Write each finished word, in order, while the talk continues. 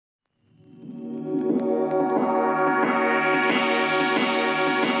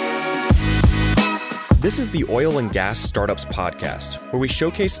This is the Oil and Gas Startups Podcast, where we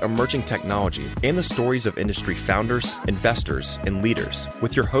showcase emerging technology and the stories of industry founders, investors, and leaders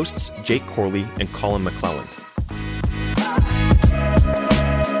with your hosts, Jake Corley and Colin McClelland.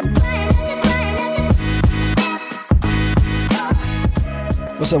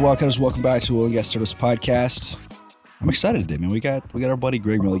 What's up, Wildcatters? Welcome back to Oil and Gas Startups Podcast. I'm excited today, man. We got our buddy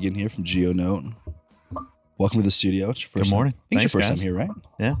Greg Milligan here from GeoNote. Welcome to the studio. It's your first Good morning. Time. I think it's your first guys. time here, right?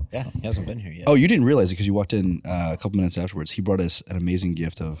 Yeah, he hasn't been here yet. Oh, you didn't realize it because you walked in a couple minutes afterwards. He brought us an amazing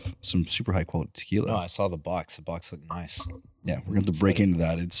gift of some super high quality tequila. No, I saw the box. The box looked nice. Yeah, we're going to have to break into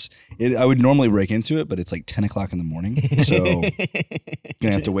that. I would normally break into it, but it's like 10 o'clock in the morning. So going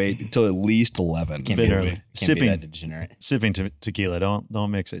to have to wait until at least 11. Can't Bit be, early. can't Sipping. be that degenerate. Sipping tequila.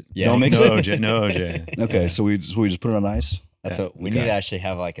 Don't mix it. Yeah. Don't mix no it? OJ. No OJ. Okay, so we just put it on ice. That's Yeah. what we Okay. need to actually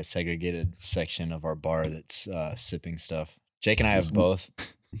have like a segregated section of our bar that's sipping stuff. Jake and I have both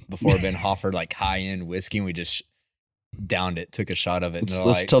before been offered like high end whiskey, and we just downed it, took a shot of it. And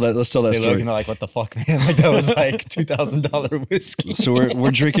Let's tell that they story. look and they're like, "What the fuck, man?" Like that was like $2,000 whiskey. So we're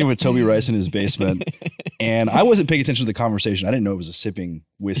drinking with Toby Rice in his basement, and I wasn't paying attention to the conversation. I didn't know it was a sipping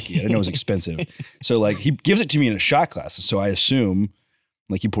whiskey. I didn't know it was expensive. So like he gives it to me in a shot glass. So I assume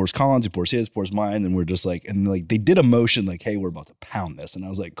like he pours Colin's, he pours his, pours mine, and we're just like, and like they did a motion like, "Hey, we're about to pound this," and I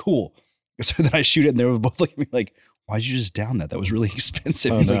was like, "Cool." So then I shoot it, and they were both looking at me like, "Why'd you just down that? That was really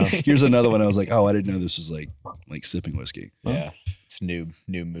expensive." Oh, He's no. like, "Here's another one." I was like, "Oh, I didn't know this was like sipping whiskey." Yeah, it's new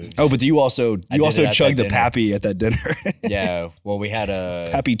moves. Oh, but you also I did it at chugged that the dinner. Pappy at that dinner. yeah. Well, we had a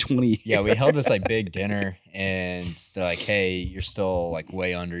Pappy 20. Yeah, we held this like big dinner, and they're like, "Hey, you're still like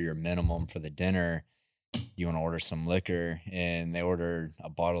way under your minimum for the dinner. You want to order some liquor?" And they ordered a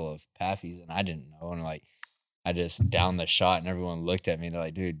bottle of Pappy's, and I didn't know, and like I just downed the shot, and everyone looked at me, and they're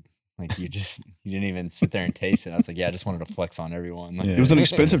like, "Dude, like you didn't even sit there and taste it." I was like, "Yeah, I just wanted to flex on everyone." Like, Yeah. It was an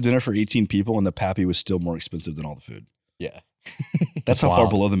expensive dinner for 18 people, and the Pappy was still more expensive than all the food. yeah. That's how far wild.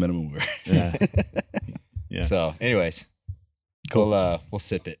 below the minimum we were. Yeah. Yeah. So, anyways, Cool. we'll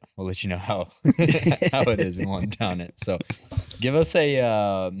sip it. We'll let you know how how it is. We won't down it. So, give us a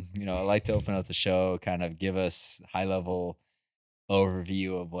I like to open up the show. Kind of give us high level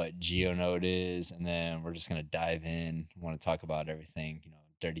overview of what GeoNote is, and then we're just gonna dive in. We want to talk about everything,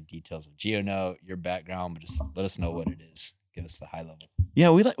 dirty details of GeoNote, your background, but just let us know what it is. Give us the high level. Yeah,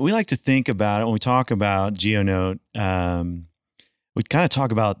 we like to think about it when we talk about GeoNote. We kind of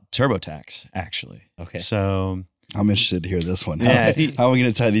talk about TurboTax actually. Okay. So I'm interested to hear this one. Yeah, How, if you- how are we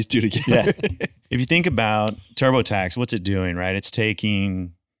going to tie these two together? if you think about TurboTax, what's it doing, right? It's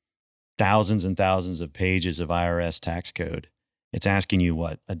taking thousands and thousands of pages of IRS tax code. It's asking you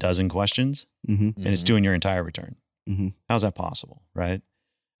what, a dozen questions, Mm-hmm. and it's doing your entire return. Mm-hmm. How's that possible, right?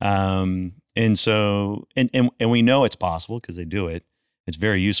 And so, and we know it's possible because they do it. It's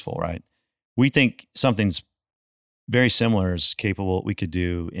very useful, right? We think something's very similar is capable we could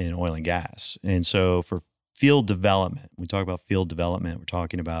do in oil and gas. And so for field development, we talk about field development. We're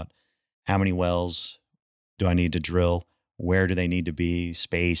talking about how many wells do I need to drill? Where do they need to be?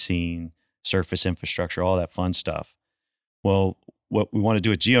 Spacing, surface infrastructure, all that fun stuff. Well, what we want to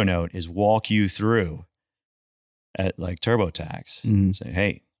do at GeoNote is walk you through at like TurboTax. Mhm. Say,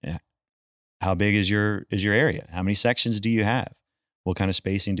 hey, how big is your area? How many sections do you have? What kind of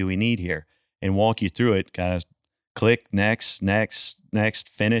spacing do we need here? And walk you through it, kind of click next,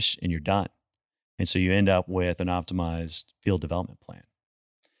 finish, and you're done. And so you end up with an optimized field development plan.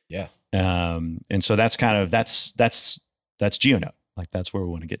 Yeah. And so that's kind of that's GeoNote. Like that's where we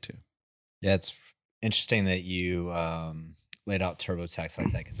want to get to. Yeah, it's interesting that you laid out TurboTax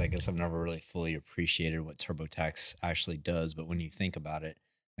like that, because I guess I've never really fully appreciated what TurboTax actually does. But when you think about it,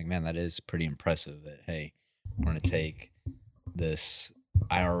 like, man, that is pretty impressive that, hey, we're going to take this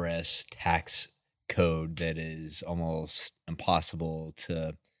IRS tax code that is almost impossible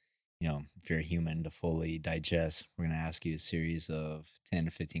to, if you're a human, to fully digest. We're going to ask you a series of 10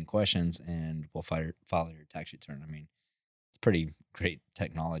 to 15 questions, and we'll file your tax return. I mean, it's pretty great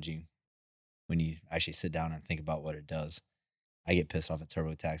technology when you actually sit down and think about what it does. I get pissed off at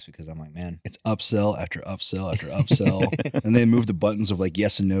TurboTax because I'm like, man, It's upsell after upsell after upsell. And then move the buttons of like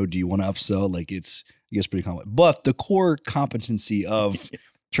yes and no. Do you want to upsell? Like it gets pretty complex. But the core competency of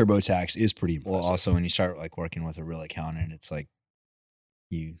TurboTax is pretty impressive. well, also when you start like working with a real accountant, it's like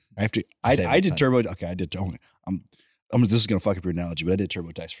you I have to. Save I a did ton. Turbo. Okay, I did. This is gonna fuck up your analogy, but I did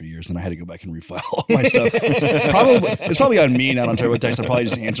TurboTax for years, and I had to go back and refile all my stuff. It's probably on me, not on TurboTax. I probably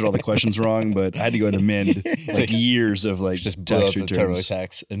just answered all the questions wrong, but I had to go and amend like years of like just blew up tax the returns.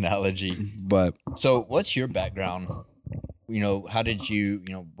 TurboTax analogy. But So what's your background? How did you,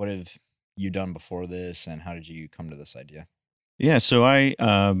 what have you done before this, and how did you come to this idea? Yeah, so I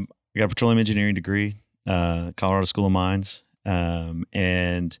got a petroleum engineering degree Colorado School of Mines.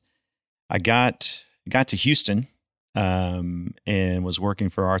 And I got to Houston and was working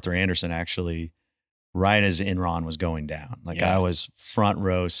for Arthur Andersen actually right as Enron was going down. Like I was front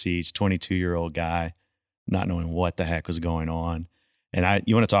row seats, 22-year-old guy, not knowing what the heck was going on. And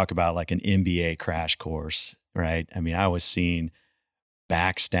you want to talk about like an MBA crash course, right? I mean, I was seeing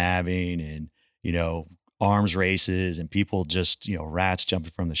backstabbing and, arms races and people just, rats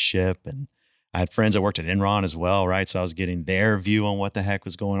jumping from the ship. And I had friends that worked at Enron as well, right? So I was getting their view on what the heck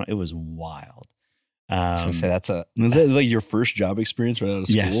was going on. It was wild. Was that like your first job experience right out of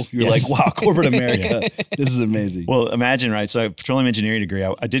school? Yes, You're like, wow, corporate America, this is amazing. Well, imagine, right? So petroleum engineering degree,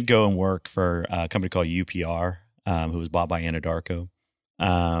 I did go and work for a company called UPR, who was bought by Anadarko,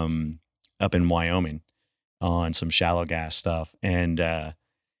 up in Wyoming on some shallow gas stuff. And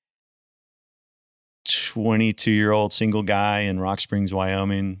 22-year-old single guy in Rock Springs,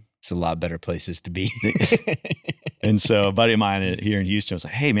 Wyoming. It's a lot better places to be. And so a buddy of mine here in Houston was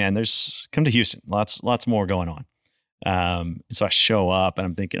like, hey man, come to Houston. Lots more going on. And so I show up and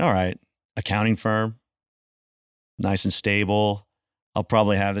I'm thinking, all right, accounting firm, nice and stable. I'll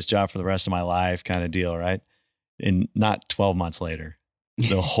probably have this job for the rest of my life kind of deal, right? And not 12 months later,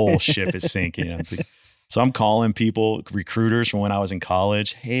 the whole ship is sinking. So I'm calling people, recruiters from when I was in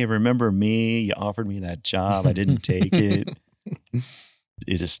college. Hey, remember me? You offered me that job. I didn't take it.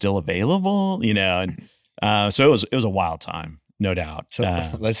 Is it still available? So it was a wild time, no doubt.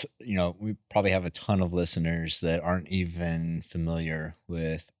 So let's, we probably have a ton of listeners that aren't even familiar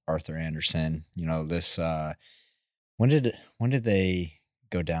with Arthur Andersen. When did they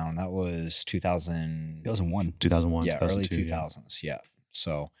go down? That was 2001. 2001. Yeah, 2002, early 2000s. Yeah.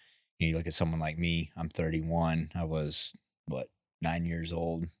 So you look at someone like me, I'm 31. I was 8 years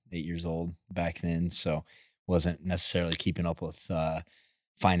old back then. So wasn't necessarily keeping up with,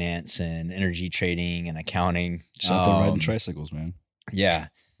 finance and energy trading and accounting. Just out there riding tricycles, man. Yeah.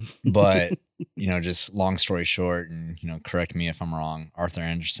 But, just long story short, and, correct me if I'm wrong, Arthur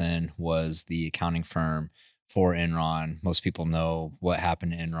Andersen was the accounting firm for Enron. Most people know what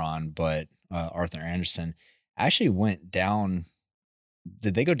happened to Enron, but Arthur Andersen actually went down.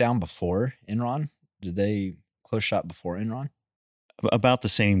 Did they go down before Enron? Did they close shop before Enron? About the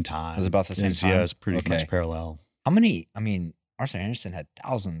same time. It was about the same time? Yeah, it's pretty much parallel. How many? Arthur Andersen had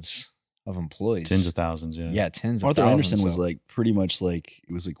thousands of employees. Tens of thousands, yeah. Yeah, tens of Arthur thousands. Andersen was like pretty much like,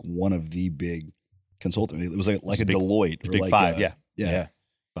 it was like one of the big consulting. It was like a Deloitte. Big five, yeah. Yeah.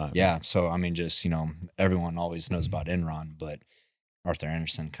 Five. Yeah. So, just, everyone always knows about Enron, but Arthur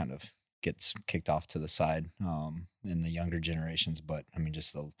Andersen kind of gets kicked off to the side in the younger generations. But,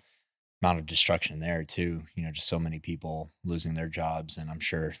 just the amount of destruction there too, just so many people losing their jobs. And I'm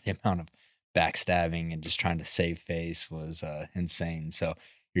sure the amount of backstabbing and just trying to save face was insane. So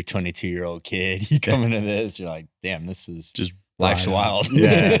you're 22-year-old kid, you come into this, you're like, damn, this is just life's wild.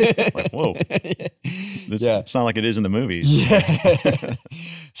 Yeah. Like, whoa. It's not like it is in the movies. Yeah.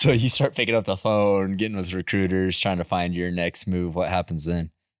 So you start picking up the phone, getting with recruiters, trying to find your next move. What happens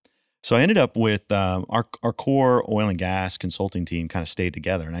then? So I ended up with our core oil and gas consulting team kind of stayed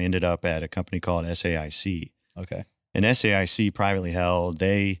together. And I ended up at a company called SAIC. Okay. And SAIC, privately held,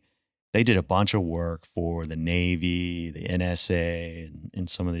 they did a bunch of work for the Navy, the NSA, and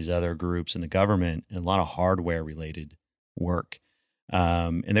some of these other groups in the government, and a lot of hardware related work.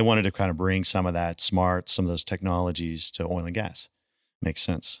 And they wanted to kind of bring some of some of those technologies to oil and gas. Makes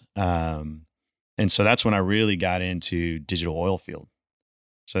sense. And so that's when I really got into digital oil field.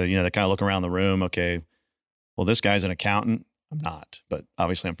 So, they kind of look around the room. Okay, well, this guy's an accountant. I'm not, but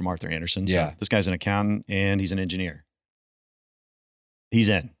obviously I'm from Arthur Andersen. So Yeah. this guy's an accountant and he's an engineer. He's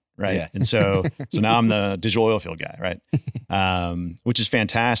in. Right. Yeah. And so now I'm the digital oil field guy. Right. Which is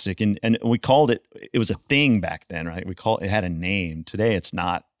fantastic. And we called it was a thing back then, right? It had a name. Today it's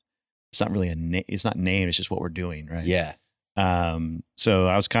not really a name. It's not named. It's just what we're doing. Right. Yeah. So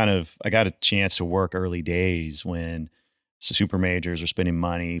I got a chance to work early days when super majors were spending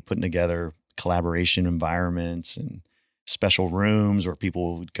money, putting together collaboration environments and special rooms where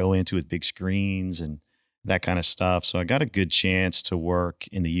people would go into with big screens and that kind of stuff. So I got a good chance to work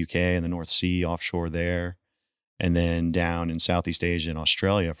in the UK and the North Sea offshore there, and then down in Southeast Asia and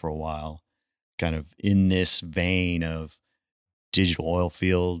Australia for a while, kind of in this vein of digital oil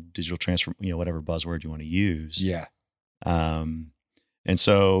field, digital transfer, whatever buzzword you want to use. Yeah. And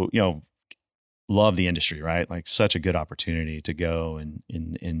so, love the industry, right? Like such a good opportunity to go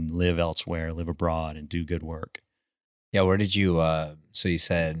and live elsewhere, live abroad and do good work. Yeah. Where did you, so you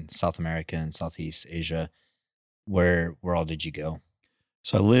said South America and Southeast Asia, where all did you go?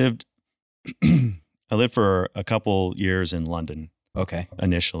 So I lived for a couple years in London Okay.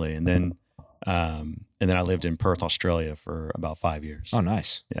 initially. And then And then I lived in Perth, Australia for about 5 years. Oh,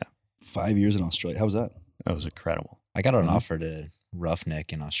 nice. 5 years in Australia. How was that? That was incredible. I got an Really? offer to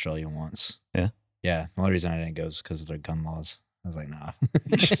roughneck in Australia once. Yeah? Yeah. The only reason I didn't go is because of their gun laws. I was like, nah.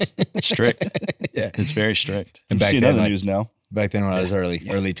 Strict. Yeah. It's very strict. And You back see then, another like, news now. back then when I was early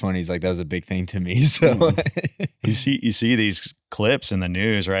 20s, like that was a big thing to me. So You see these clips in the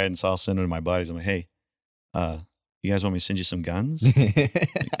news, right? And so I'll send them to my buddies. I'm like, hey, you guys want me to send you some guns? You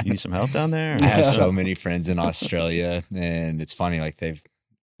need some help down there? I have so many friends in Australia, and it's funny. Like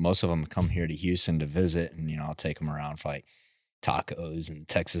most of them come here to Houston to visit, and I'll take them around for like tacos and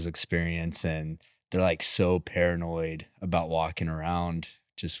Texas experience, and they're like so paranoid about walking around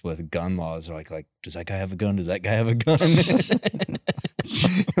just with gun laws. They're like, does that guy have a gun? Does that guy have a gun? It's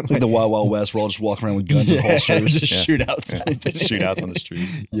like the Wild Wild West. We're all just walking around with guns and holsters. just shootouts. Shootouts on the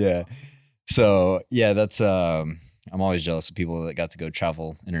street. Yeah. So yeah, that's I'm always jealous of people that got to go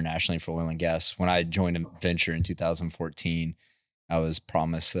travel internationally for oil and gas. When I joined a venture in 2014, I was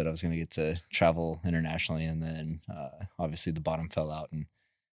promised that I was going to get to travel internationally, and then obviously the bottom fell out, and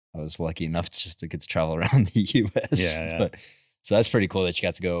I was lucky enough to get to travel around the U.S. Yeah. But, so that's pretty cool that you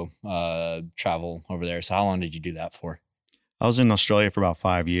got to go travel over there. So how long did you do that for? I was in Australia for about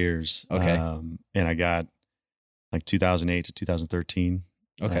 5 years. Okay. And I got like 2008 to 2013.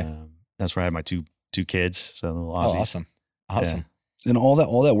 Okay. That's where I had my two kids. So the little Oh, Aussies. awesome. And all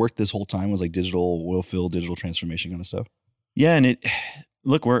that work this whole time was like digital oil field, digital transformation kind of stuff. Yeah. And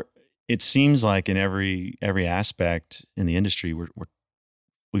it seems like in every aspect in the industry,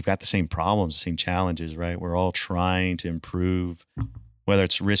 we've got the same problems, the same challenges, right? We're all trying to improve, whether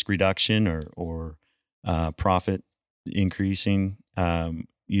it's risk reduction or profit increasing,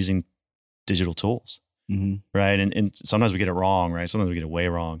 using digital tools, right? And sometimes we get it wrong, right? Sometimes we get it way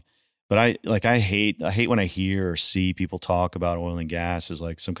wrong. But I hate when I hear or see people talk about oil and gas as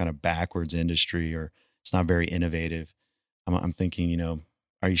like some kind of backwards industry or it's not very innovative. I'm thinking,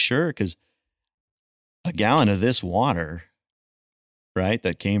 are you sure? Because a gallon of this water, right,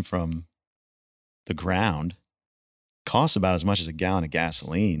 that came from the ground costs about as much as a gallon of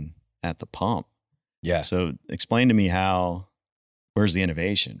gasoline at the pump. Yeah. So explain to me where's the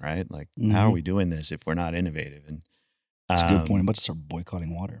innovation, right? Like, how are we doing this if we're not innovative? And that's a good point. I'm about to start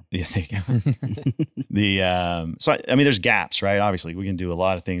boycotting water. Yeah, there you go. So I mean, there's gaps, right? Obviously, we can do a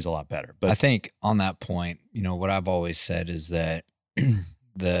lot of things a lot better. But I think on that point, what I've always said is that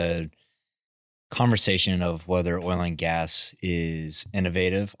the conversation of whether oil and gas is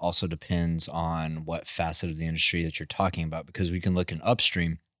innovative also depends on what facet of the industry that you're talking about, because we can look in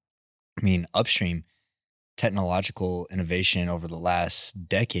upstream. I mean, upstream technological innovation over the last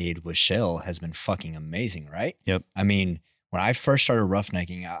decade with shale has been fucking amazing, right? Yep. I mean, when I first started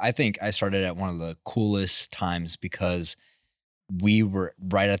roughnecking, I think I started at one of the coolest times because we were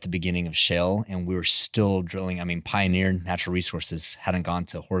right at the beginning of shale and we were still drilling. I mean, Pioneer Natural Resources hadn't gone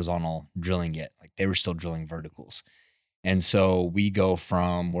to horizontal drilling yet. Like they were still drilling verticals. And so we go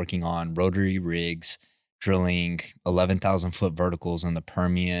from working on rotary rigs, drilling 11,000 foot verticals in the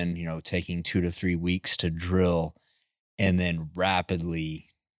Permian, taking 2 to 3 weeks to drill, and then rapidly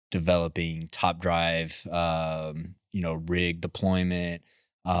developing top drive, rig deployment,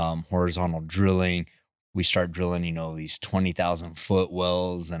 horizontal drilling. We start drilling, these 20,000 foot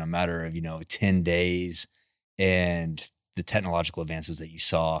wells in a matter of, 10 days. And the technological advances that you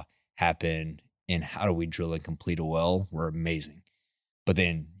saw happen in how do we drill and complete a well were amazing. But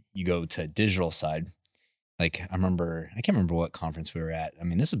then you go to digital side. Like I can't remember what conference we were at. I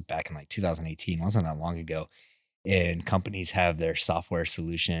mean, this is back in like 2018. It wasn't that long ago. And companies have their software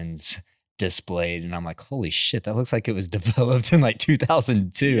solutions displayed. And I'm like, holy shit, that looks like it was developed in like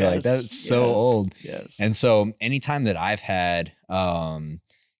 2002. Yes, like that's so old. Yes. And so anytime that I've had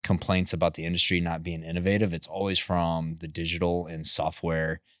complaints about the industry not being innovative, it's always from the digital and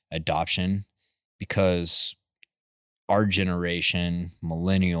software adoption, because our generation,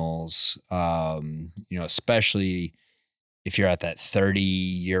 millennials, especially if you're at that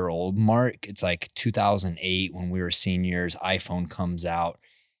 30-year-old mark, it's like 2008 when we were seniors, iPhone comes out.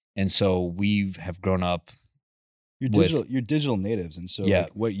 And so we have grown up. You're digital natives. And so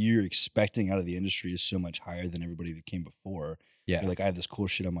like, what you're expecting out of the industry is so much higher than everybody that came before. Yeah. You're like, I have this cool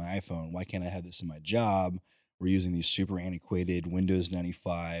shit on my iPhone. Why can't I have this in my job? We're using these super antiquated Windows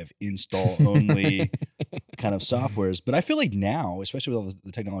 95 install only kind of softwares. But I feel like now, especially with all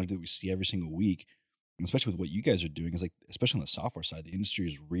the technology that we see every single week, and especially with what you guys are doing, is like, especially on the software side, the industry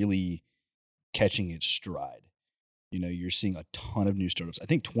is really catching its stride. You're seeing a ton of new startups. I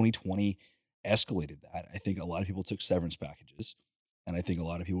think 2020 escalated that. I think a lot of people took severance packages. And I think a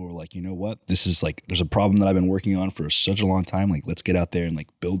lot of people were like, you know what? This is like, there's a problem that I've been working on for such a long time. Like, let's get out there and like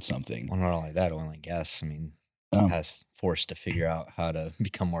build something. Well, not only that, oil and gas, I mean, Oh. has forced to figure out how to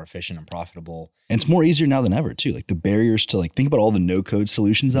become more efficient and profitable. And it's more easier now than ever too. Like the barriers to like, think about all the no code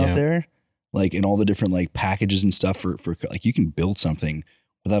solutions out Yeah. there, like in all the different like packages and stuff for like, you can build something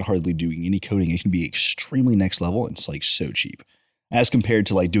without hardly doing any coding. It can be extremely next level. And it's like so cheap as compared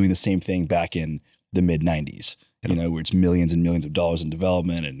to like doing the same thing back in the mid 90s, you know, where it's millions and millions of dollars in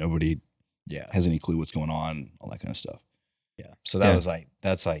development and nobody has any clue what's going on, all that kind of stuff. Yeah. So that was like,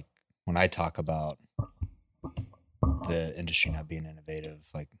 that's like when I talk about the industry not being innovative,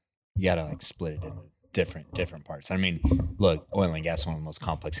 like you got to like split it into different parts. I mean, look, oil and gas is one of the most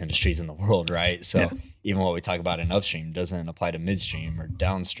complex industries in the world, right? So even what we talk about in upstream doesn't apply to midstream or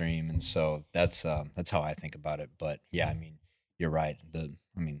downstream. And so that's how I think about it. But yeah, I mean, you're right.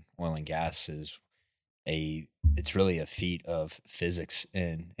 Oil and gas is it's really a feat of physics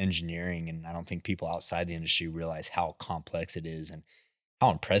and engineering. And I don't think people outside the industry realize how complex it is and how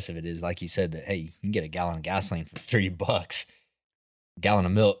impressive it is. Like you said, that, hey, you can get a gallon of gasoline for $3. A gallon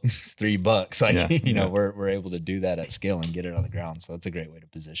of milk is $3. Like, you know, we're able to do that at scale and get it on the ground. So that's a great way to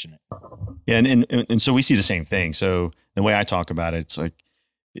position it. Yeah. And so we see the same thing. So the way I talk about it, it's like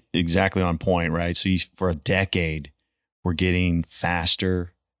exactly on point, right? So for a decade, we're getting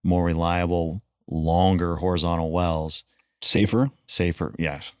faster, more reliable, longer horizontal wells. Safer.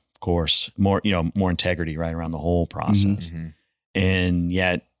 Yes, of course. More integrity right around the whole process. Mm-hmm. And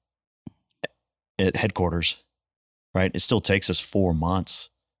yet at headquarters, right, it still takes us 4 months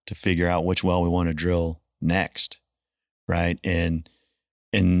to figure out which well we want to drill next. Right. And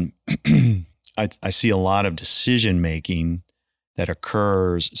I see a lot of decision making that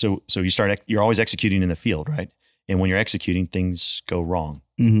occurs. So you're always executing in the field, right? And when you're executing, things go wrong,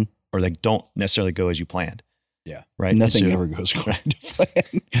 or they don't necessarily go as you planned. Yeah. Right. Nothing ever goes according to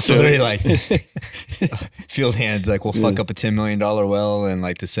plan. So they're like field hands, like we'll fuck up a $10 million well. And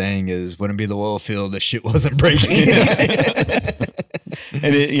like the saying is, wouldn't be the oil field if shit wasn't breaking.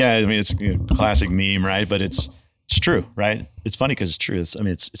 And it's a classic meme, right? But it's true, right? It's funny because it's true.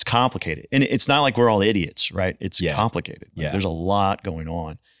 It's complicated, and it's not like we're all idiots, right? It's complicated. Like, there's a lot going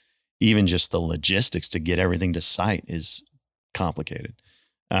on. Even just the logistics to get everything to site is complicated.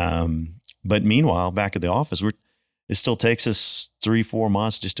 But meanwhile, back at the office, it still takes us 3-4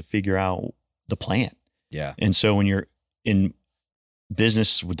 months just to figure out the plan. Yeah. And so when you're in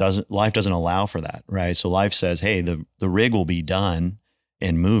business, life doesn't allow for that, right? So life says, hey, the rig will be done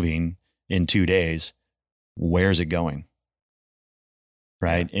and moving in 2 days. Where's it going?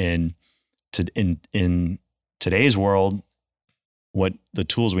 Right. And in today's world, what the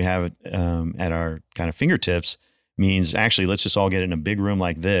tools we have at our kind of fingertips means actually, let's just all get in a big room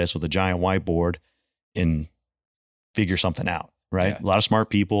like this with a giant whiteboard and figure something out. Right. A lot of smart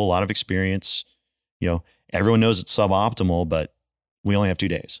people, a lot of experience, everyone knows it's suboptimal, but we only have 2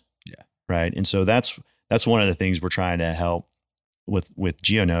 days. Yeah. Right. And so that's one of the things we're trying to help with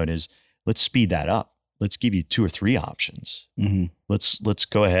GeoNode is let's speed that up. Let's give you 2 or 3 options. Mm-hmm. Let's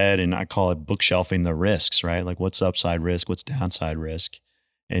go ahead, and I call it bookshelfing the risks, right? Like what's upside risk, what's downside risk,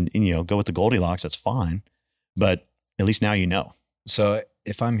 and go with the Goldilocks. That's fine, but at least now you know. So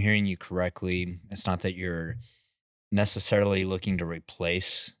if I'm hearing you correctly, it's not that you're necessarily looking to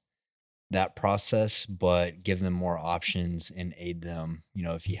replace that process, but give them more options and aid them.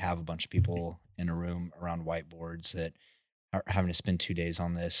 If you have a bunch of people in a room around whiteboards that are having to spend 2 days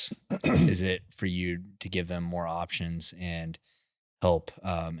on this, is it for you to give them more options and help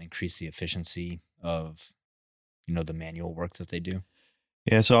increase the efficiency of, the manual work that they do?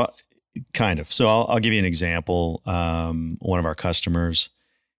 Yeah. So kind of. So I'll give you an example. One of our customers,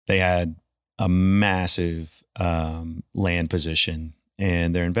 they had a massive land position,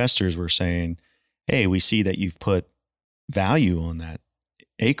 and their investors were saying, hey, we see that you've put value on that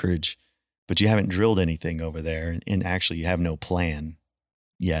acreage, but you haven't drilled anything over there. And actually you have no plan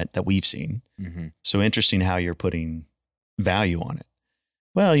yet that we've seen. Mm-hmm. So interesting how you're putting value on it.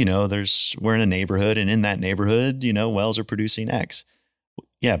 Well, we're in a neighborhood, and in that neighborhood, wells are producing X.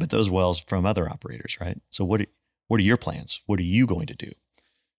 Yeah, but those wells from other operators, right? So what are your plans? What are you going to do?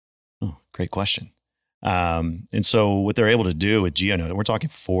 Oh, great question. And so what they're able to do with GeoNode, we're talking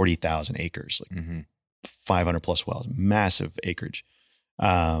 40,000 acres, like 500 plus wells, massive acreage.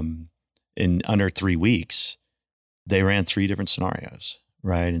 In under 3 weeks, they ran 3 different scenarios,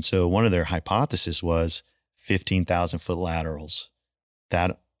 right? And so one of their hypotheses was 15,000 foot laterals.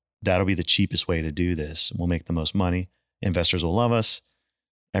 That'll be the cheapest way to do this. We'll make the most money. Investors will love us.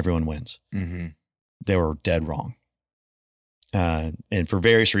 Everyone wins. Mm-hmm. They were dead wrong. And for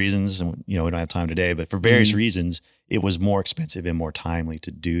various reasons, and we don't have time today, but for various reasons, it was more expensive and more timely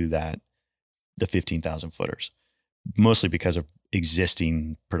to do that, the 15,000 footers, mostly because of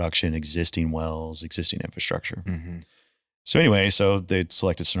existing production, existing wells, existing infrastructure. So anyway, so they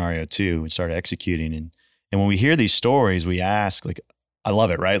selected scenario 2 and started executing. And when we hear these stories, we ask, like, I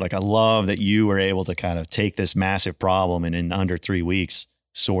love it, right? Like, I love that you were able to kind of take this massive problem and in under 3 weeks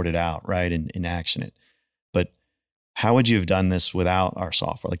sort it out, right? And action it. But how would you have done this without our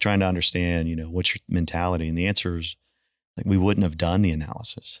software? Like, trying to understand, what's your mentality? And the answer is, like, we wouldn't have done the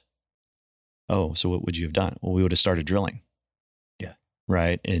analysis. Oh, so what would you have done? Well, we would have started drilling. Yeah.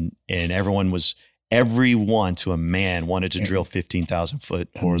 Right. And everyone to a man wanted to drill 15,000 foot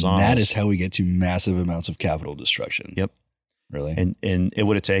horizontal. That is how we get to massive amounts of capital destruction. Yep. Really? And it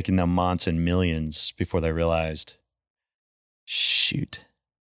would have taken them months and millions before they realized, shoot.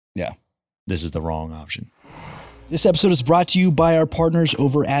 Yeah. This is the wrong option. This episode is brought to you by our partners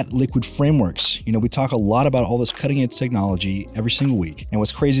over at Liquid Frameworks. We talk a lot about all this cutting edge technology every single week. And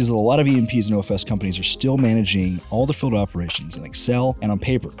what's crazy is that a lot of E&Ps and OFS companies are still managing all their field operations in Excel and on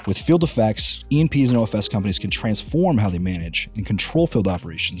paper. With Field Effects, E&Ps and OFS companies can transform how they manage and control field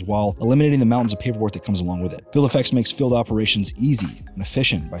operations while eliminating the mountains of paperwork that comes along with it. Field Effects makes field operations easy and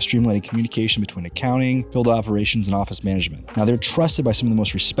efficient by streamlining communication between accounting, field operations, and office management. Now, they're trusted by some of the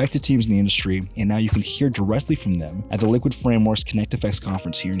most respected teams in the industry, and now you can hear directly from them at the Liquid Frameworks ConnectFX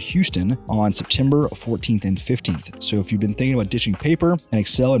conference here in Houston on September 14th and 15th. So if you've been thinking about ditching paper and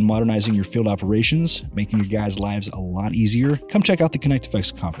Excel and modernizing your field operations, making your guys' lives a lot easier, come check out the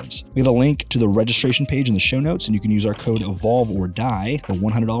ConnectFX conference. We have a link to the registration page in the show notes, and you can use our code EVOLVE or DIE for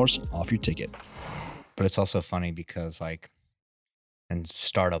 $100 off your ticket. But it's also funny because, like, in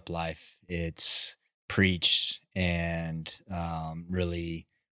startup life, it's preached and really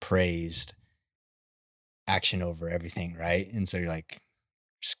praised action over everything, right? And so you're like,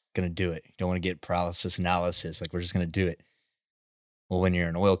 just gonna do it. You don't want to get paralysis analysis. Like, we're just gonna do it. Well, when you're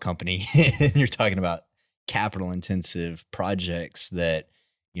an oil company and you're talking about capital intensive projects that,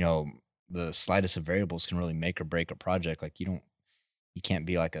 the slightest of variables can really make or break a project. Like, you can't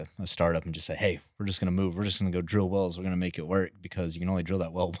be like a startup and just say, hey, we're just gonna move. We're just gonna go drill wells. We're gonna make it work, because you can only drill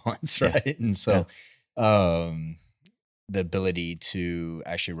that well once, right? Yeah. And so, the ability to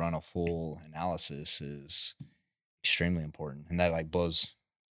actually run a full analysis is extremely important. And that, like, blows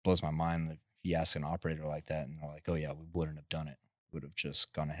my mind. If you ask an operator like that and they're like, oh yeah, we wouldn't have done it. We would have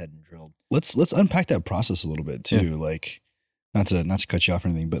just gone ahead and drilled. Let's unpack that process a little bit too. Yeah. Like, not to cut you off or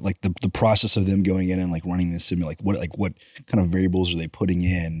anything, but like the process of them going in and like running this sim, like what kind of variables are they putting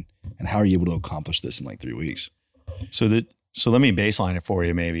in, and how are you able to accomplish this in like 3 weeks? So let me baseline it for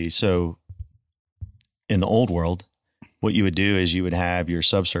you maybe. So in the old world, what you would do is you would have your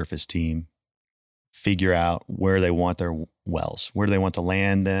subsurface team figure out where they want their wells, where do they want to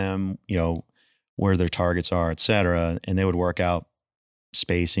land them, where their targets are, et cetera. And they would work out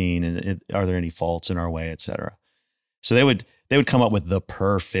spacing and are there any faults in our way, et cetera. So they would come up with the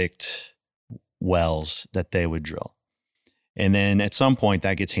perfect wells that they would drill. And then at some point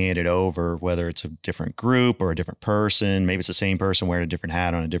that gets handed over, whether it's a different group or a different person, maybe it's the same person wearing a different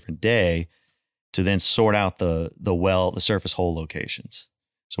hat on a different day, to then sort out the surface hole locations.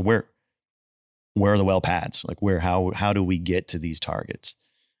 So where are the well pads? Like, how do we get to these targets?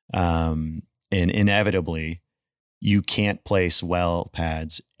 And inevitably, you can't place well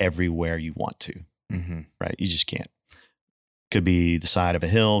pads everywhere you want to, right? You just can't. Could be the side of a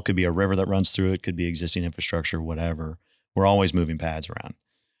hill, could be a river that runs through it, could be existing infrastructure, whatever. We're always moving pads around.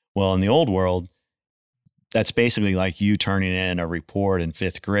 Well, in the old world, that's basically like you turning in a report in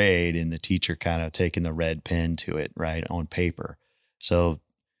 5th grade and the teacher kind of taking the red pen to it, right, on paper. So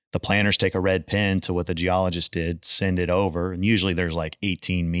the planners take a red pen to what the geologist did, send it over. And usually there's like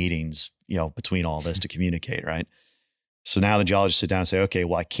 18 meetings, between all this to communicate, right? So now the geologists sit down and say, okay,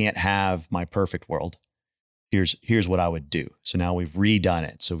 well, I can't have my perfect world. Here's what I would do. So now we've redone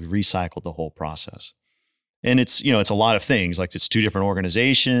it. So we've recycled the whole process. And it's a lot of things. Like, it's 2 different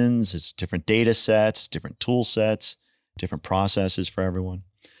organizations, it's different data sets, it's different tool sets, different processes for everyone.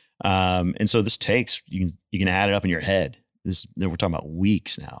 And so this takes, you can add it up in your head. We're talking about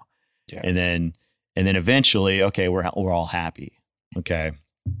weeks now. Yeah. And then eventually, okay, we're all happy. Okay.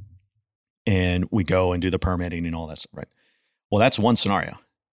 And we go and do the permitting and all that stuff, right? Well, that's one scenario.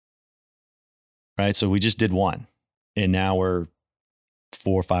 Right. So we just did one, and now we're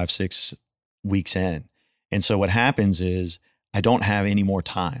 4, 5, 6 weeks in. And so what happens is I don't have any more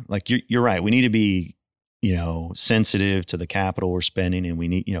time. Like, you're right. We need to be, sensitive to the capital we're spending, and we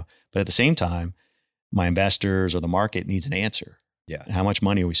need, but at the same time, my investors or the market needs an answer. Yeah. How much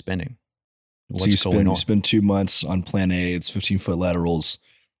money are we spending? what's going on. You spend 2 months on plan A. It's 15-foot laterals.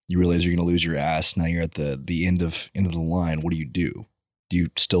 You realize you're going to lose your ass. Now you're at the end of the line. What do? Do you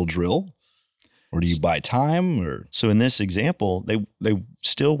still drill, or do you buy time? Or so in this example, they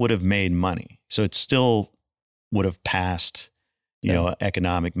still would have made money. So it still would have passed, you know,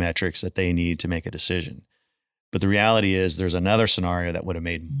 economic metrics that they need to make a decision. But the reality is, there's another scenario that would have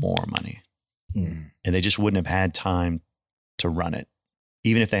made more money, and they just wouldn't have had time to run it,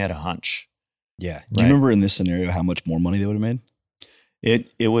 even if they had a hunch. Yeah. Do you remember in this scenario how much more money they would have made?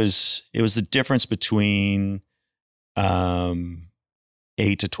 It was the difference between 8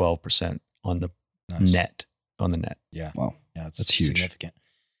 to 12% on the net. Yeah. Wow. Yeah, That's huge. Significant.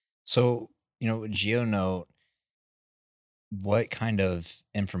 So, you know, with GeoNote, what kind of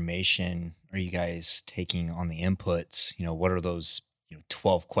information are you guys taking on the inputs? You know, what are those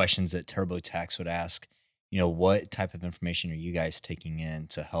 12 questions that TurboTax would ask? You know, what type of information are you guys taking in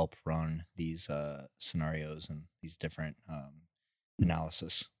to help run these scenarios and these different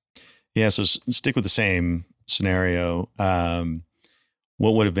analysis? Yeah, so stick with the same scenario.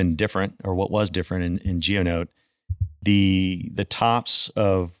 What would have been different, or what was different in GeoNote, the tops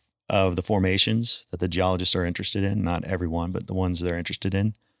of the formations that the geologists are interested in, not everyone, but the ones they're interested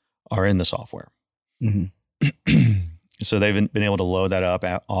in, are in the software. Mm-hmm. So they've been able to load that up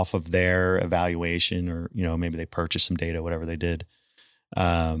off of their evaluation, or, you know, maybe they purchased some data, whatever they did.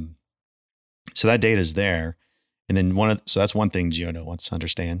 So that data is there. And then so that's one thing GeoNote wants to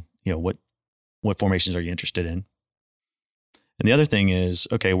understand, you know, what formations are you interested in? And the other thing is,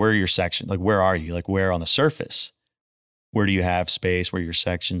 okay, where are your sections? Like, where are you? Like, where on the surface? Where do you have space? Where are your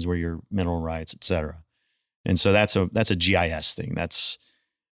sections? Where are your mineral rights, et cetera? And so that's a GIS thing. That's,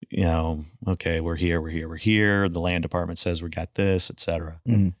 you know, okay, we're here. The land department says we got this, et cetera.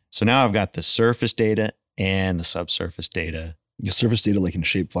 Mm-hmm. So now I've got the surface data and the subsurface data. The surface data, like in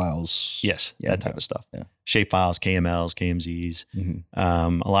shape files. Yes, that type of stuff. Yeah. Shape files, KMLs, KMZs.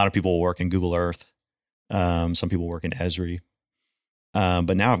 Mm-hmm. A lot of people work in Google Earth. Some people work in Esri.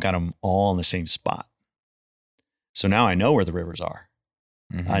 But now I've got them all in the same spot. So now I know where the rivers are.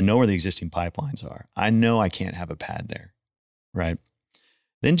 Mm-hmm. I know where the existing pipelines are. I know I can't have a pad there, right?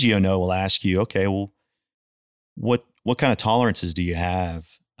 Then GeoNote will ask you, okay, well, what kind of tolerances do you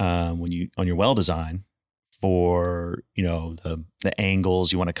have when you on your well design for, you know, the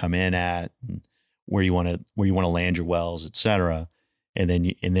angles you want to come in at, and where you want to land your wells, et cetera, and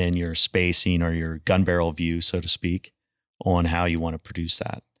then your spacing, or your gun barrel view, so to speak, on how you want to produce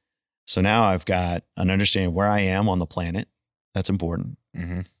that. So now I've got an understanding of where I am on the planet. That's important.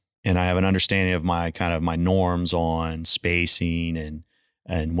 Mm-hmm. And I have an understanding of my norms on spacing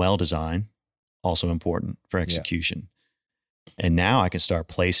and well design, also important for execution. Yeah. And now I can start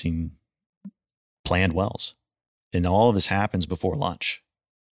placing planned wells. And all of this happens before lunch.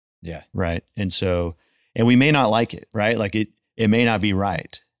 Yeah. Right. And so, and we may not like it, right? Like it may not be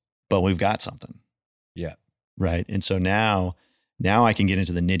right, but we've got something. Yeah. Right. And so now I can get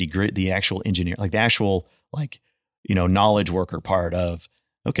into the nitty gritty, the actual engineer, like the actual, like, you know, knowledge worker part of,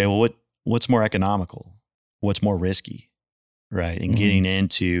 okay, well, what's more economical? What's more risky? Right. And getting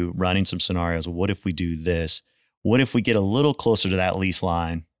into running some scenarios. What if we do this? What if we get a little closer to that lease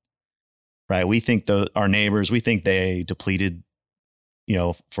line? Right. We think our neighbors, we think they depleted, you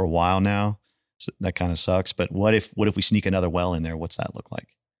know, for a while now. So that kind of sucks. But what if we sneak another well in there? What's that look like?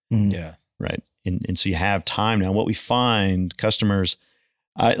 Mm-hmm. Yeah. Right. And so you have time now. What we find, customers,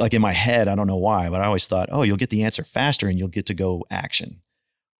 like in my head, I don't know why, but I always thought, oh, you'll get the answer faster and you'll get to go action.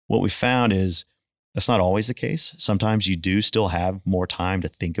 What we found is that's not always the case. Sometimes you do still have more time to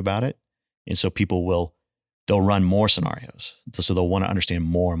think about it. And so they'll run more scenarios. So they'll want to understand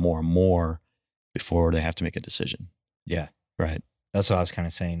more and more and more before they have to make a decision. Yeah. Right. That's what I was kind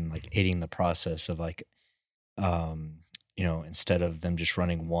of saying, like aiding the process of like, you know, instead of them just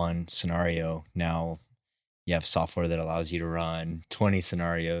running one scenario, now you have software that allows you to run 20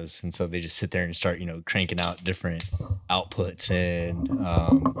 scenarios. And so they just sit there and start, you know, cranking out different outputs, and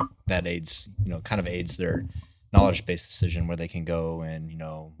that aids, you know, kind of aids their knowledge-based decision where they can go and, you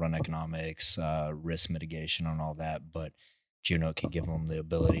know, run economics, risk mitigation on all that. But GeoNote can give them the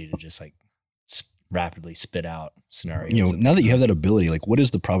ability to just like rapidly spit out scenarios. You know, now that you have that ability, like what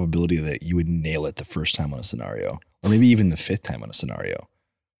is the probability that you would nail it the first time on a scenario, or maybe even the fifth time on a scenario?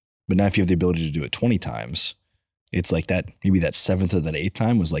 But now if you have the ability to do it 20 times, it's like that, maybe that seventh or that eighth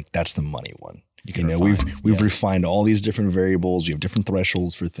time was like, that's the money one. You know, we've refined all these different variables. You have different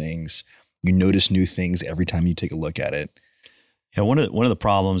thresholds for things. You notice new things every time you take a look at it. Yeah. One of the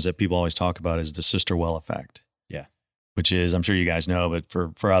problems that people always talk about is the sister well effect. Yeah. Which is, I'm sure you guys know, but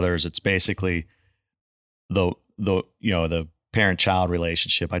for others, it's basically the parent-child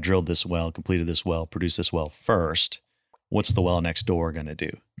relationship. I drilled this well, completed this well, produced this well first. What's the well next door going to do?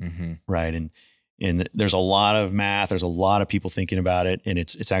 Mm-hmm. Right. And there's a lot of math. There's a lot of people thinking about it. And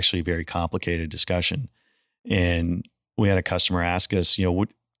it's actually a very complicated discussion. And we had a customer ask us, what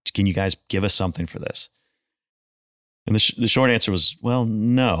can you guys give us something for this? And the short answer was, well,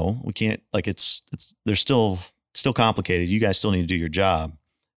 no, we can't. Like they're still complicated. You guys still need to do your job.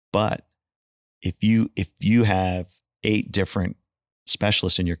 But if you have 8 different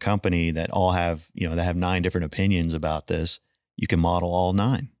specialists in your company that all have, that have 9 different opinions about this, you can model all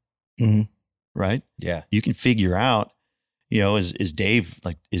 9. Mm-hmm. Right? Yeah. You can figure out, is Dave,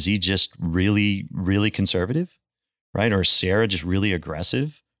 like, is he just really, really conservative? Right? Or is Sarah just really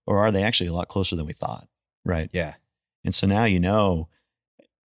aggressive? Or are they actually a lot closer than we thought? Right? Yeah. And so now you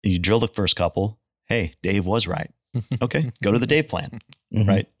drill the first couple. Hey, Dave was right. Okay, go to the Dave plan, Mm-hmm.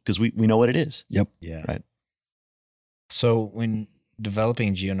 right? Because we know what it is. Yep. Yeah. Right. So when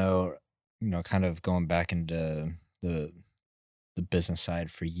developing GeoNote, kind of going back into the business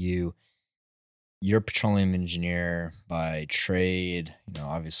side for you, you're a petroleum engineer by trade,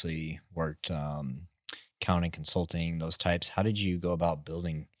 obviously worked accounting, consulting, those types. How did you go about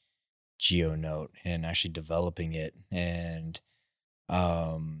building GeoNote and actually developing it? And,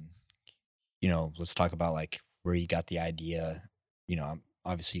 let's talk about like where you got the idea.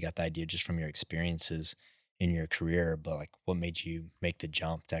 Obviously you got the idea just from your experiences in your career, but like what made you make the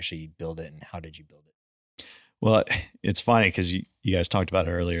jump to actually build it, and how did you build it? Well, it's funny because you guys talked about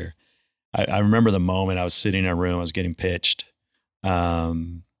it earlier. I remember the moment I was sitting in a room, I was getting pitched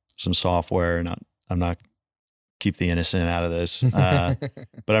some software, and I'm not keep the innocent out of this. But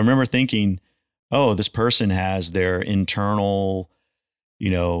I remember thinking, oh, this person has their internal,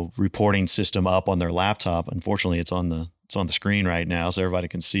 reporting system up on their laptop. Unfortunately, it's on the screen right now, so everybody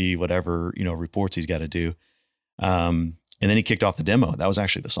can see whatever, reports he's got to do. And then he kicked off the demo. That was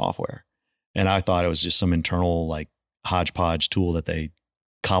actually the software. And I thought it was just some internal like hodgepodge tool that they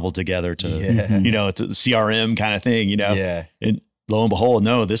cobbled together to, to the CRM kind of thing, Yeah. And lo and behold,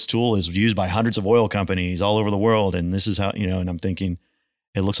 no, this tool is used by hundreds of oil companies all over the world. And this is how, and I'm thinking,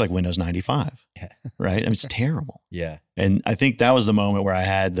 it looks like Windows 95, Yeah. right? I mean, it's terrible. Yeah. And I think that was the moment where I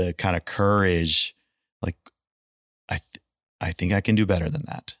had the kind of courage, like, I think I can do better than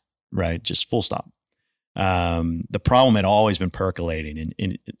that, right? Just full stop. The problem had always been percolating.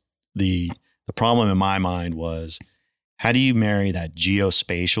 And the problem in my mind was, how do you marry that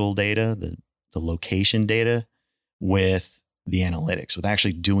geospatial data, the location data, with the analytics, with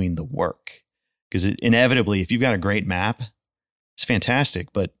actually doing the work? Because inevitably, if you've got a great map, it's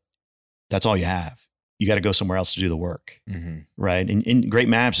fantastic, but that's all you have. You got to go somewhere else to do the work, right? And great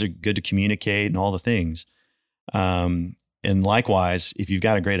maps are good to communicate and all the things. And likewise, if you've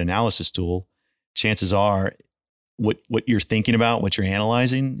got a great analysis tool, chances are what you're thinking about, what you're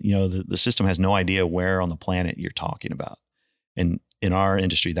analyzing, the system has no idea where on the planet you're talking about. And in our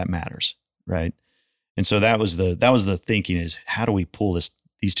industry, that matters, right? And so that was the thinking, is how do we pull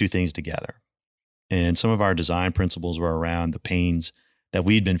these two things together? And some of our design principles were around the pains that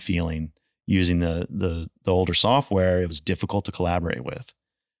we'd been feeling using the older software. It was difficult to collaborate with.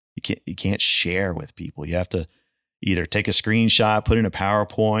 You can't share with people. You have to either take a screenshot, put in a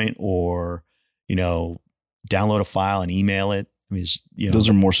PowerPoint, or download a file and email it. I mean, those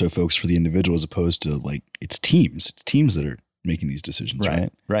are more so folks for the individual, as opposed to like it's teams that are making these decisions,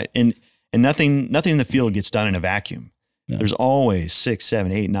 right? Right. And nothing in the field gets done in a vacuum. Yeah. There's always 6,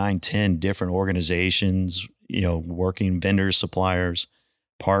 7, 8, 9, 10 different organizations, working, vendors, suppliers,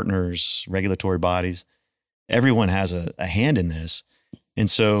 partners, regulatory bodies. Everyone has a hand in this. And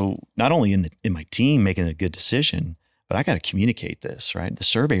so not only in my team making a good decision, but I got to communicate this, right? The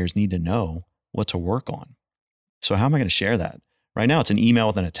surveyors need to know what to work on. So how am I going to share that? Right now, it's an email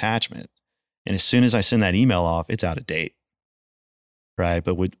with an attachment. And as soon as I send that email off, it's out of date, right?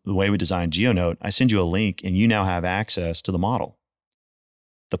 But with the way we designed GeoNote, I send you a link and you now have access to the model,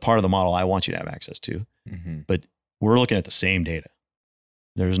 the part of the model I want you to have access to. But we're looking at the same data.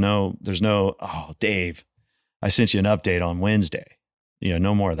 There's no, oh, Dave, I sent you an update on Wednesday.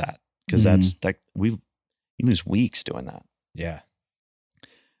 No more of that, because that's like you lose weeks doing that. Yeah.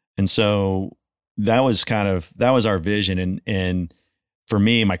 And so that was our vision. And for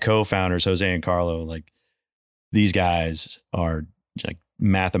me, my co-founders, Jose and Carlo, like, these guys are like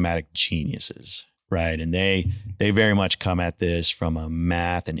mathematic geniuses, right? And they very much come at this from a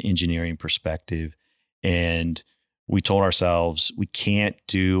math and engineering perspective. And we told ourselves, we can't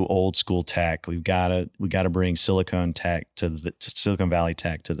do old school tech. We got to bring Silicon Valley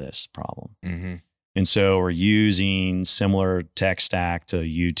tech to this problem. And so we're using similar tech stack to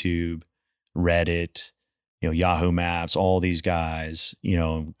YouTube, Reddit, Yahoo Maps, all these guys,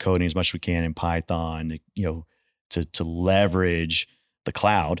 coding as much as we can in Python, to leverage the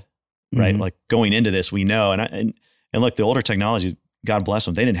cloud, right? Mhm. Like going into this, we know, and look, the older technology, God bless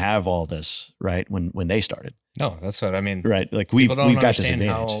them, they didn't have all this, right? When they started, No, that's what I mean. right? Like we've People don't got this understand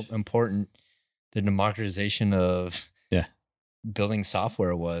advantage. how important the democratization of Yeah. building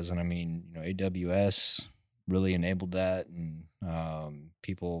software was. And I mean, AWS really enabled that. And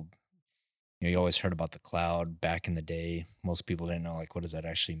people, you always heard about the cloud back in the day. Most people didn't know, like, what does that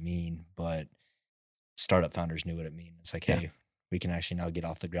actually mean? But startup founders knew what it meant. It's like, Yeah. hey, we can actually now get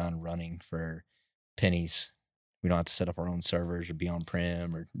off the ground running for pennies. We don't have to set up our own servers or be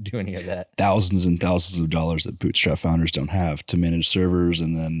on-prem or do any of that. Thousands and thousands of dollars that bootstrap founders don't have to manage servers,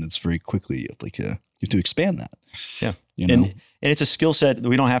 and then it's very quickly like you have to expand that. Yeah. And And it's a skill set that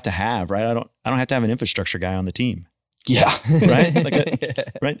we don't have to have, right? I don't have to have an infrastructure guy on the team, yeah, right?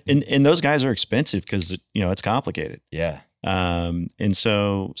 Right. And those guys are expensive because it's complicated. Yeah. And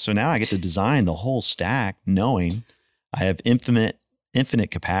so now I get to design the whole stack, knowing I have infinite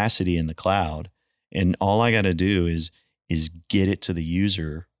capacity in the cloud, and all I got to do is get it to the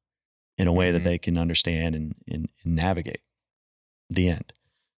user in a way that they can understand and navigate the end.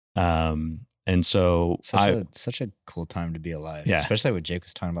 And so such a cool time to be alive. Yeah. Especially what Jake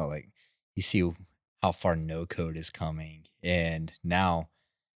was talking about. Like, you see how far no code is coming. And now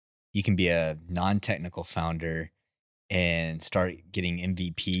you can be a non-technical founder and start getting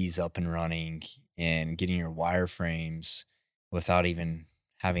MVPs up and running and getting your wireframes without even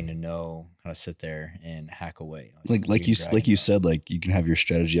having to know how to sit there and hack away. like you said, like you can have your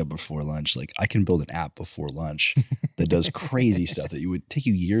strategy up before lunch. Like I can build an app before lunch that does crazy stuff that would take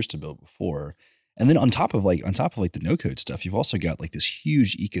you years to build before. And then on top of the no code stuff, you've also got like this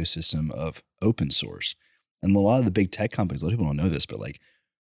huge ecosystem of open source. And a lot of the big tech companies, a lot of people don't know this, but like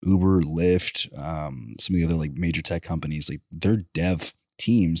Uber, Lyft, some of the other like major tech companies, like their dev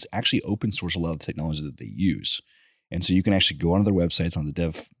teams actually open source a lot of the technology that they use. And so you can actually go onto their websites, on the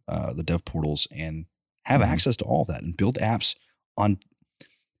dev portals, and have access to all of that and build apps on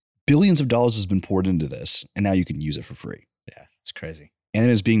billions of dollars has been poured into this. And now you can use it for free. Yeah, it's crazy. And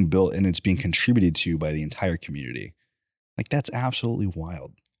it's being built and it's being contributed to by the entire community. Like that's absolutely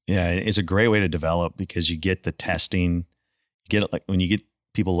wild. Yeah, it's a great way to develop because you get the testing, you get it, like when you get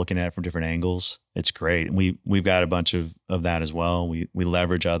people looking at it from different angles, it's great. And we've got a bunch of that as well. We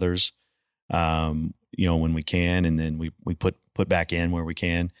leverage others, when we can, and then we put back in where we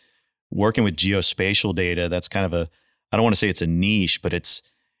can. Working with geospatial data, that's kind of I don't want to say it's a niche, but it's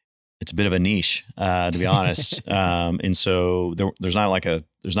a bit of a niche, to be honest. And so there's not a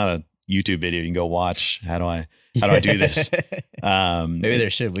YouTube video you can go watch. How do I do this? Maybe there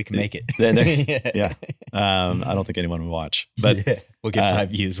should. We can make it. Yeah. I don't think anyone would watch, but we'll get 5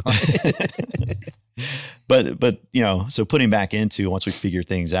 views on it. but so putting back into once we figure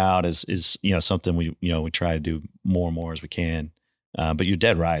things out is something we try to do more and more as we can. But you're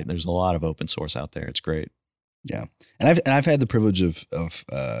dead right. There's a lot of open source out there. It's great. Yeah. And I've had the privilege of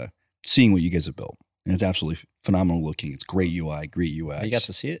seeing what you guys have built. And it's absolutely phenomenal looking. It's great UI, great UX. You got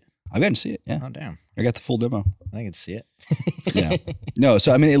to see it? I've gotten to see it. Yeah. Oh, damn. I got the full demo. I can see it. Yeah. No,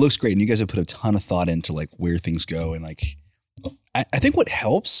 so I mean, it looks great. And you guys have put a ton of thought into like where things go. And like, I think what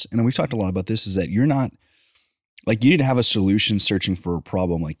helps, and we've talked a lot about this, is that you're not like, you didn't have a solution searching for a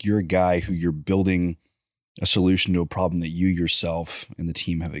problem. Like you're a guy who you're building a solution to a problem that you yourself and the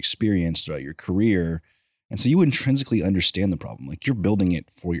team have experienced throughout your career. And so you intrinsically understand the problem. Like you're building it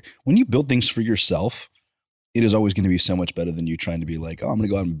for you. When you build things for yourself, it is always going to be so much better than you trying to be like, oh, I'm going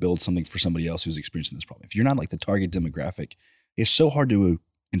to go out and build something for somebody else who's experiencing this problem. If you're not like the target demographic, it's so hard to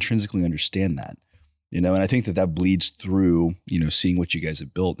intrinsically understand that, And I think that bleeds through, seeing what you guys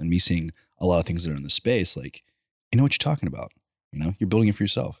have built and me seeing a lot of things that are in the space. Like, you know what you're talking about, you're building it for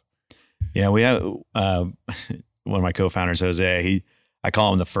yourself. Yeah. We have, one of my co-founders, Jose, I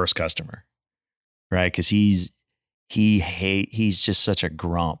call him the first customer, right? Cause he's just such a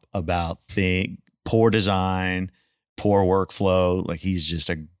grump about poor design, poor workflow. Like he's just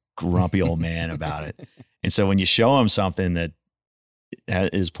a grumpy old man about it. And so when you show him something that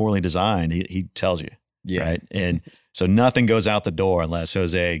is poorly designed, he tells you, right? And so nothing goes out the door unless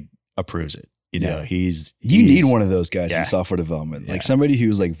Jose approves it. You need one of those guys in software development, like somebody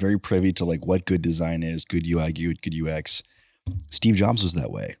who's like very privy to like what good design is, good UI, good UX. Steve Jobs was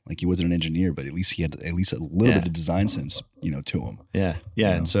that way. Like he wasn't an engineer, but at least he had a little bit of design sense, to him. Yeah.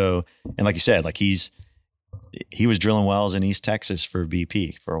 Yeah. And so, and like you said, like he was drilling wells in East Texas for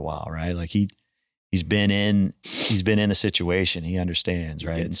BP for a while, right? Like he's been in the situation. He understands,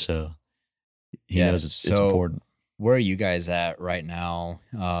 right? And so he knows it's important. where are you guys at right now?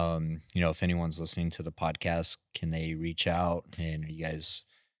 If anyone's listening to the podcast, can they reach out? And are you guys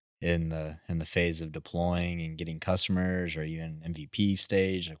in the phase of deploying and getting customers? Are you in MVP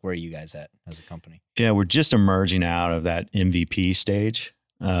stage? Like, where are you guys at as a company? Yeah, we're just emerging out of that MVP stage.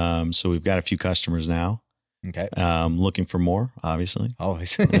 So we've got a few customers now. Okay. Looking for more, obviously.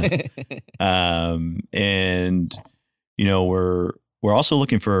 Always. And we're also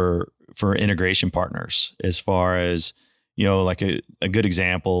looking for integration partners, as far as, like a good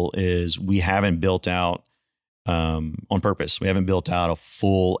example is we haven't built out on purpose. We haven't built out a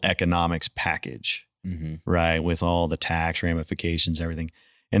full economics package, right? With all the tax ramifications, everything.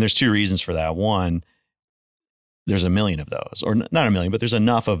 And there's two reasons for that. One, there's a million of those, or not a million, but there's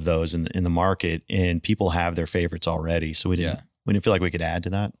enough of those in the market, and people have their favorites already. So we didn't feel like we could add to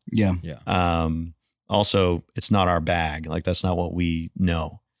that. Yeah. Yeah. Also, it's not our bag. Like, that's not what we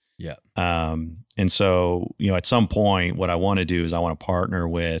know. Yeah. And so, at some point, what I want to do is I want to partner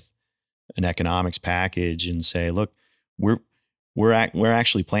with an economics package and say, look, we're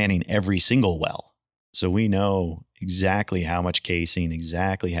actually planning every single well. So we know exactly how much casing,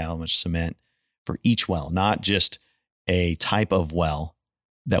 exactly how much cement for each well, not just a type of well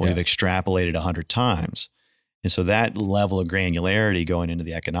that we've extrapolated 100 times. And so that level of granularity going into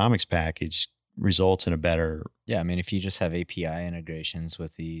the economics package results in a better. Yeah. I mean, if you just have API integrations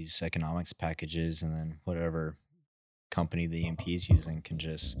with these economics packages, and then whatever company the E&P is using can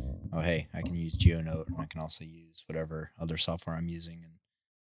just, oh, hey, I can use GeoNote, and I can also use whatever other software I'm using. And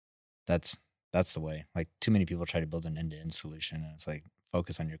that's the way. Like, too many people try to build an end-to-end solution, and it's like,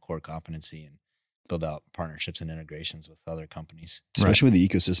 focus on your core competency and build out partnerships and integrations with other companies. Especially with the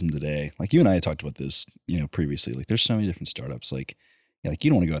ecosystem today. Like, you and I had talked about this, previously. Like, there's so many different startups. Like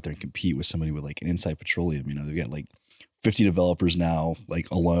you don't want to go out there and compete with somebody with like an Insight Petroleum. They've got like 50 developers now, like,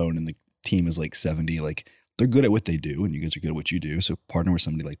 alone, and the team is like 70. Like, they're good at what they do, and you guys are good at what you do. So partner with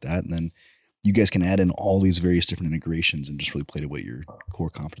somebody like that, and then you guys can add in all these various different integrations and just really play to what your core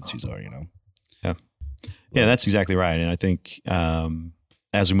competencies are. Yeah, that's exactly right. And I think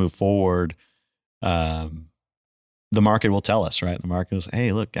as we move forward, the market will tell us, right? The market will say,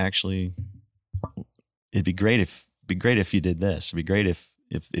 hey, look, actually, it'd be great if you did this. It'd be great if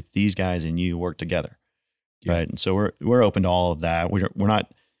these guys and you work together, right? And so we're open to all of that. We're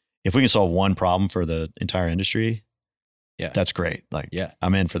not, if we can solve one problem for the entire industry, that's great. Like,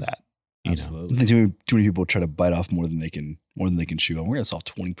 I'm in for that. Absolutely. Too many people try to bite off more than they can chew on. We're going to solve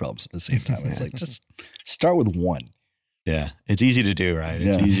 20 problems at the same time. It's like, just start with one. Yeah. It's easy to do, right?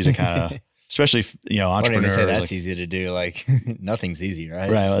 It's easy to kind of, especially if, entrepreneurs. I don't even say that's easy to do. Like, nothing's easy, right?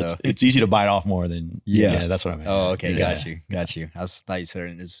 Right. So. It's easy to bite off more than, that's what I meant. Oh, okay. Got you. I thought you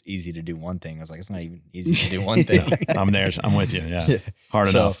said it's easy to do one thing. I was like, it's not even easy to do one thing. I'm there. I'm with you. Yeah. Hard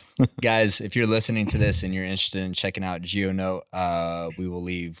enough. Guys, if you're listening to this and you're interested in checking out GeoNote, we will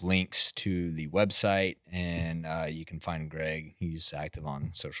leave links to the website, and you can find Greg. He's active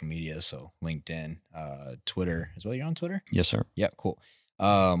on social media. So LinkedIn, Twitter as well. You're on Twitter? Yes, sir. Yeah, cool.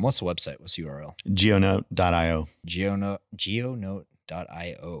 What's the website? What's the URL? GeoNote.io. GeoNote.io.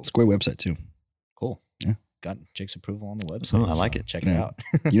 It's a great website too. Cool. Yeah. Got Jake's approval on the website. Oh, I like it. Check it out.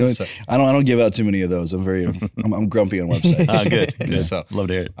 I don't give out too many of those. I'm grumpy on websites. Good. So, love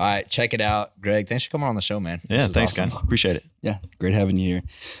to hear it. All right, check it out. Greg, thanks for coming on the show, man. Yeah, thanks, guys. Appreciate it. Yeah, great having you here.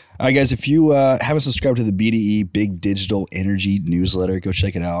 All right, guys, if you haven't subscribed to the BDE Big Digital Energy newsletter, go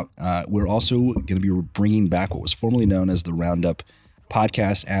check it out. We're also going to be bringing back what was formerly known as the Roundup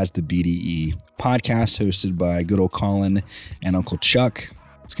podcast as the BDE podcast, hosted by good old Colin and Uncle Chuck.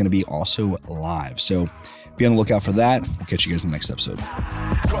 It's going to be also live. So be on the lookout for that. We'll catch you guys in the next episode.